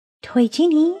Toy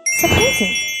Genie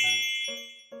surprises.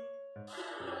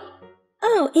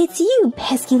 Oh, it's you,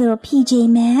 pesky little PJ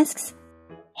Masks.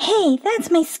 Hey,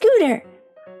 that's my scooter.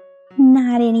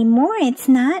 Not anymore, it's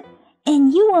not.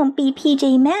 And you won't be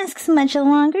PJ Masks much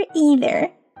longer either.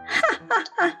 Ha ha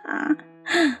ha ha.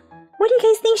 What do you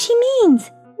guys think she means?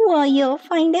 Well, you'll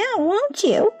find out, won't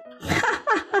you? Ha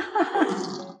ha ha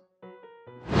ha.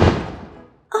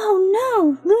 Oh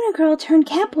no, Luna Girl turned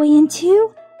Catboy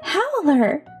into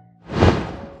Howler.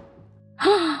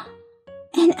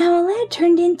 And Owlette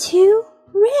turned into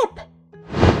Rip.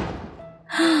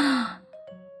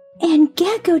 And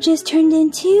Gecko just turned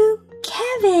into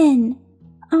Kevin.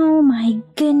 Oh my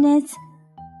goodness.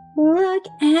 Look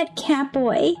at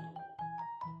Catboy.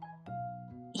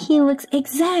 He looks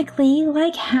exactly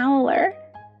like Howler.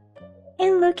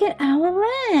 And look at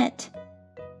Owlette.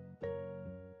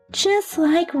 Just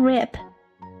like Rip.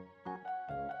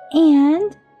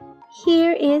 And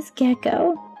here is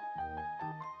Gecko.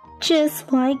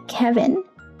 Just like Kevin.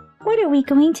 What are we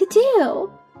going to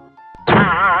do?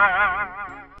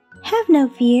 Have no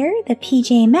fear, the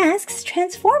PJ Masks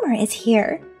Transformer is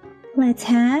here. Let's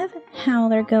have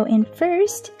Howler go in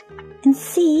first and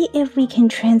see if we can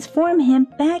transform him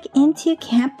back into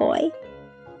Catboy.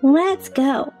 Let's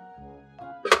go.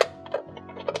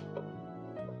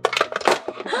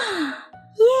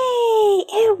 Yay!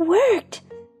 It worked!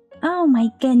 Oh my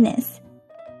goodness.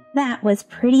 That was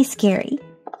pretty scary.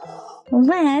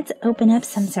 Let's open up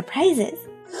some surprises.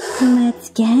 Let's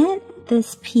get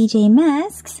this PJ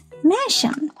Masks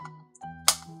Mashem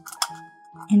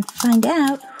and find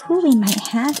out who we might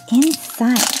have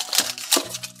inside.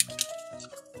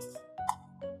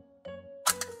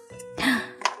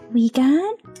 We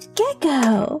got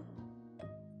Gecko,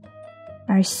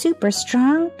 our super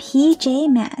strong PJ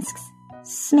Masks.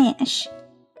 Smash,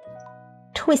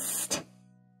 twist.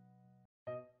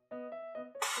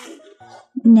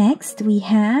 Next, we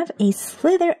have a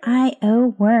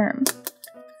Slither.io worm.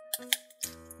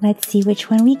 Let's see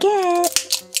which one we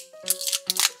get.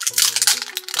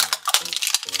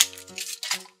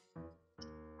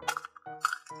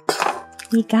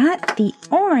 We got the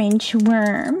orange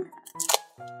worm.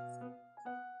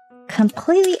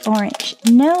 Completely orange,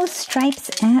 no stripes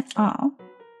at all.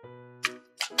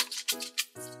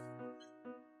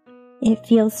 It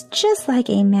feels just like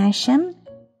a Mashem,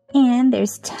 and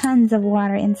there's tons of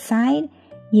water inside.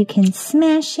 You can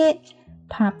smash it,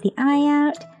 pop the eye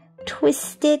out,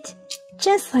 twist it,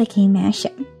 just like a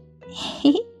Mashem.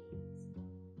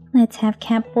 Let's have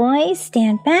Catboy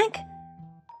stand back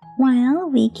while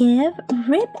we give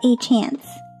Rip a chance.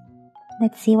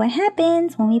 Let's see what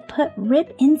happens when we put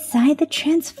Rip inside the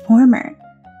Transformer.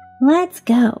 Let's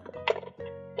go.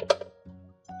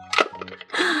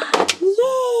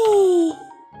 Yay!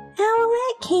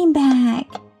 Owlette came back.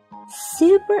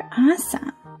 Super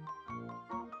awesome.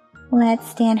 Let's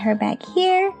stand her back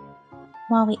here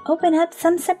while we open up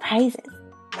some surprises.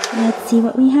 Let's see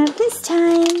what we have this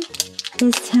time.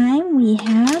 This time we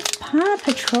have Paw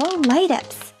Patrol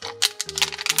light-ups.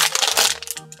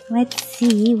 Let's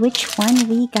see which one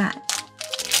we got.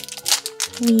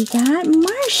 We got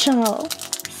Marshall.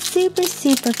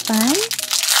 Super fun.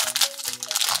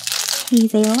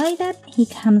 He's a light-up. He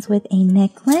comes with a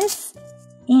necklace.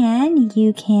 And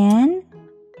you can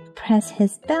press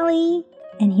his belly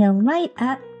and he'll light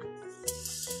up.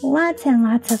 Lots and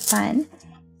lots of fun.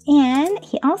 And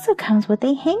he also comes with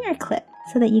a hanger clip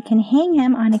so that you can hang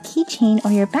him on a keychain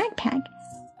or your backpack.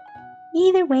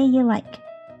 Either way you like.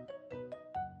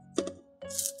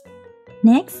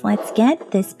 Next, let's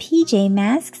get this PJ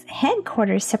Masks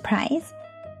headquarters surprise.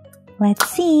 Let's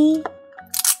see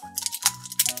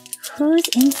who's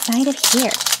inside of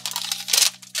here.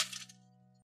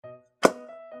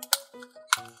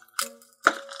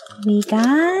 We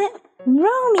got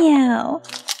Romeo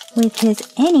with his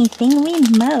anything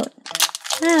remote.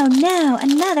 Oh no,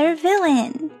 another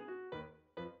villain.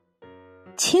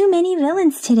 Too many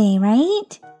villains today,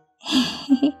 right?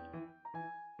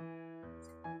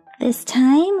 This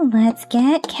time, let's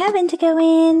get Kevin to go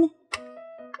in.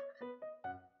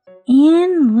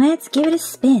 And let's give it a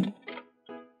spin.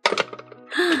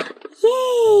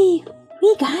 Yay!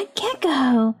 We got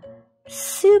Gecko.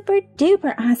 Super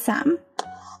duper awesome.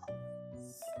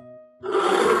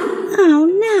 Oh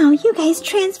no, you guys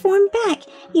transformed back,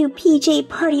 you PJ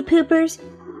party poopers.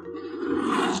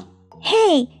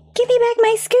 Hey, give me back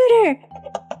my scooter.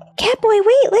 Catboy,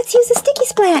 wait, let's use the sticky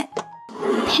splat.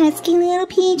 Pesky little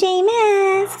PJ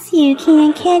Masks, you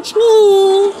can't catch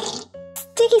me.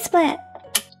 Sticky splat.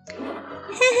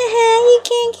 Ha ha ha, you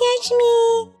can't catch me.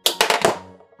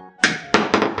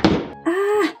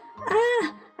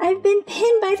 I I've been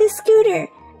pinned by the scooter.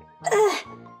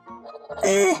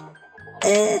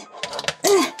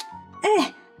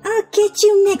 I'll get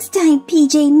you next time,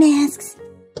 PJ Masks.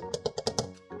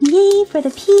 Yay for the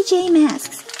PJ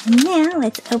Masks. Now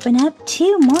let's open up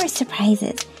 2 more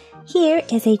surprises. Here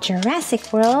is a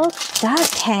Jurassic World dog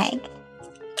tag.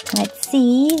 Let's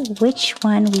see which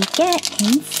one we get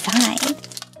inside.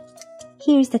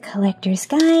 Here's the collector's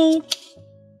guide.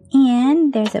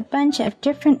 And there's a bunch of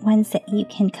different ones that you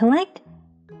can collect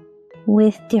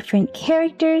with different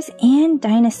characters and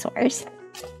dinosaurs.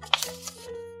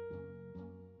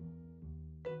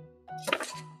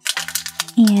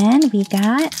 And we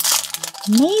got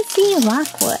Maisie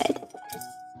Lockwood.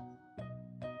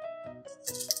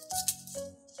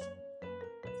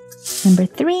 Number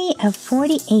 3 of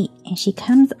 48, and she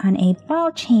comes on a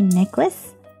ball chain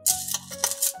necklace.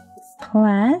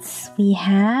 Plus, we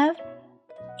have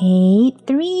a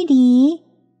 3D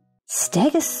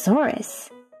Stegosaurus.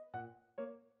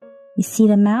 You see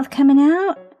the mouth coming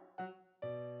out?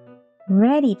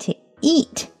 Ready to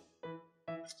eat.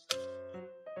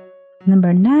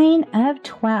 Number 9 of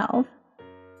 12.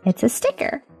 It's a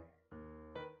sticker.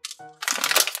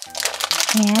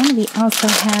 And we also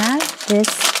have this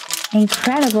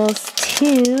Incredibles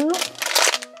 2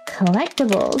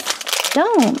 collectibles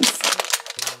domes.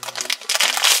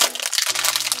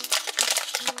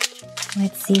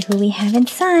 Let's see who we have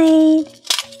inside.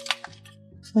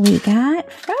 We got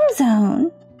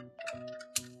Frozone.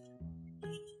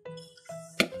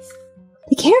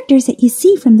 The characters that you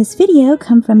see from this video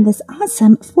come from this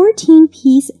awesome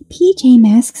 14-piece PJ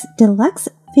Masks Deluxe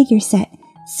figure set.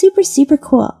 Super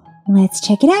cool. Let's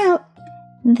check it out.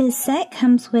 This set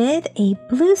comes with a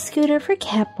blue scooter for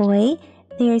Catboy.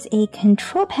 There's a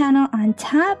control panel on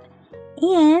top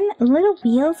and little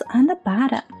wheels on the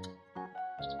bottom.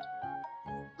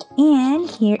 And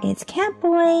here is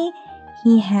Catboy.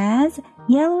 He has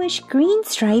yellowish green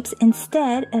stripes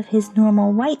instead of his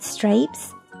normal white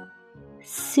stripes.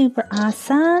 Super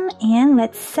awesome. And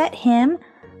let's set him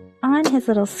on his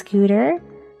little scooter.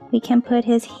 We can put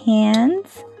his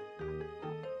hands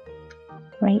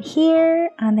right here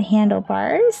on the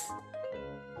handlebars.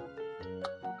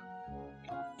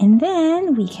 And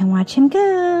then we can watch him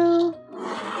go.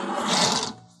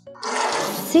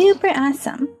 Super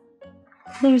awesome.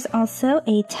 There's also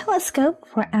a telescope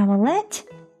for Owlette.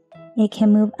 It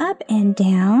can move up and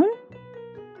down.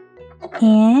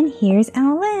 And here's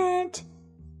Owlette.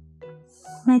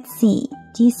 Let's see.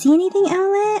 Do you see anything,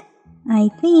 Owlette? I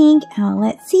think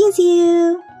Owlette sees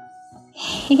you.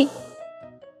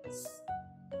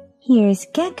 Here's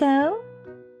Gecko.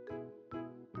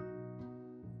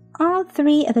 All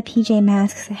 3 of the PJ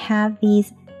Masks have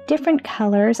these different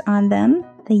colors on them,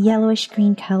 the yellowish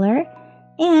green color,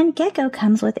 and Gecko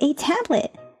comes with a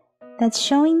tablet that's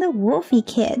showing the Wolfy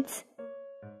Kids,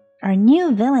 our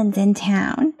new villains in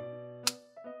town.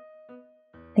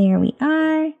 There we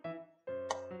are.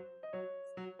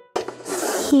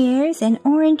 Here's an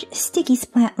orange sticky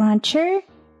splat launcher,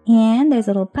 and there's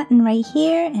a little button right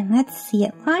here, and let's see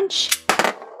it launch.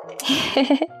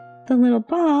 The little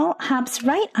ball hops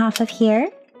right off of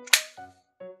here.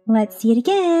 Let's see it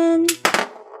again.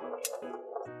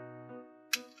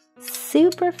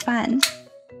 Super fun.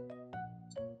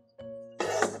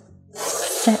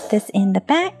 Set this in the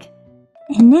back.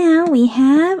 And now we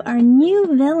have our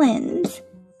new villains.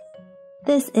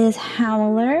 This is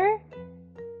Howler.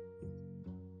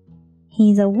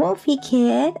 He's a Wolfy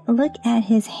Kid. Look at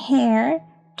his hair.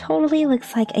 Totally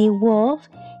looks like a wolf.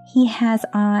 He has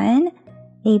on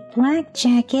a black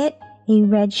jacket, a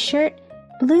red shirt,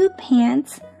 blue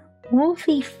pants,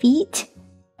 wolfy feet,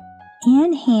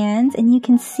 and hands. And you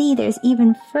can see there's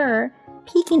even fur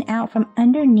peeking out from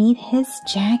underneath his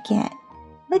jacket.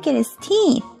 Look at his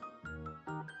teeth.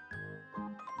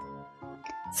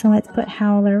 So let's put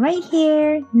Howler right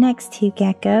here next to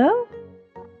Gecko.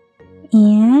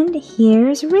 And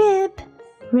here's Rip.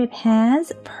 Rip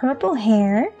has purple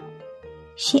hair.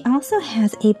 She also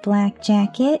has a black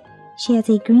jacket. She has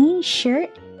a green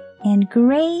shirt and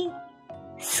gray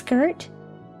skirt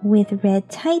with red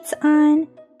tights on.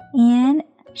 And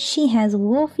she has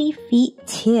wolfy feet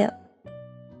too.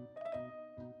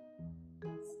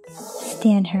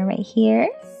 Stand her right here.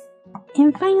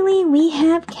 And finally we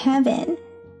have Kevin.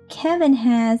 Kevin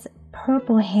has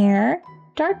purple hair,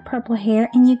 dark purple hair,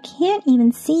 and you can't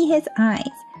even see his eyes.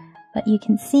 But you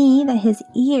can see that his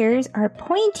ears are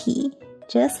pointy,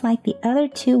 just like the other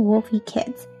 2 Wolfy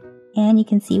Kids. And you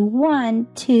can see one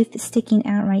tooth sticking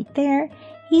out right there.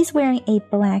 He's wearing a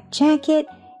black jacket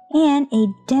and a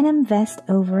denim vest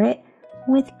over it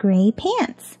with gray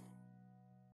pants.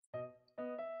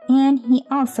 And he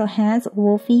also has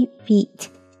wolfy feet.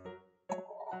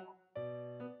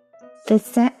 The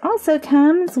set also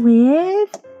comes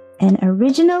with an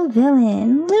original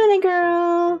villain, Luna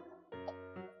Girl.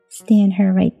 Stand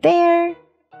her right there.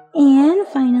 And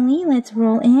finally, let's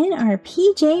roll in our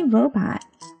PJ Robot.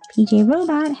 PJ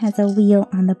Robot has a wheel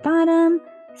on the bottom.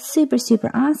 Super,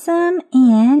 super awesome.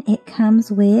 And it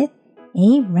comes with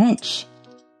a wrench.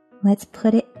 Let's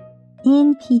put it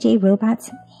in PJ Robot's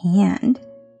hand.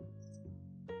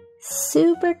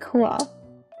 Super cool.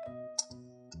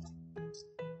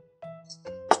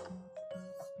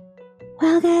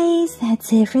 Well guys,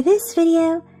 that's it for this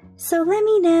video. So let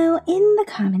me know in the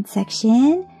comment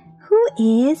section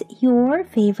who is your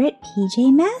favorite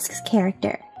PJ Masks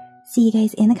character. See you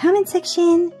guys in the comment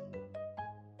section.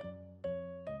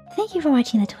 Thank you for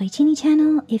watching the Toy Genie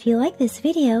channel. If you like this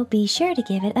video, be sure to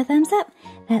give it a thumbs up.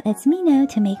 That lets me know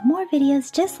to make more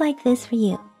videos just like this for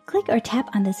you. Click or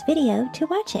tap on this video to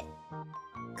watch it.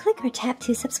 Click or tap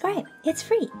to subscribe. It's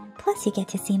free. Plus you get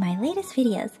to see my latest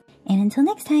videos. And until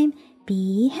next time,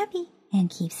 be happy and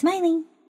keep smiling.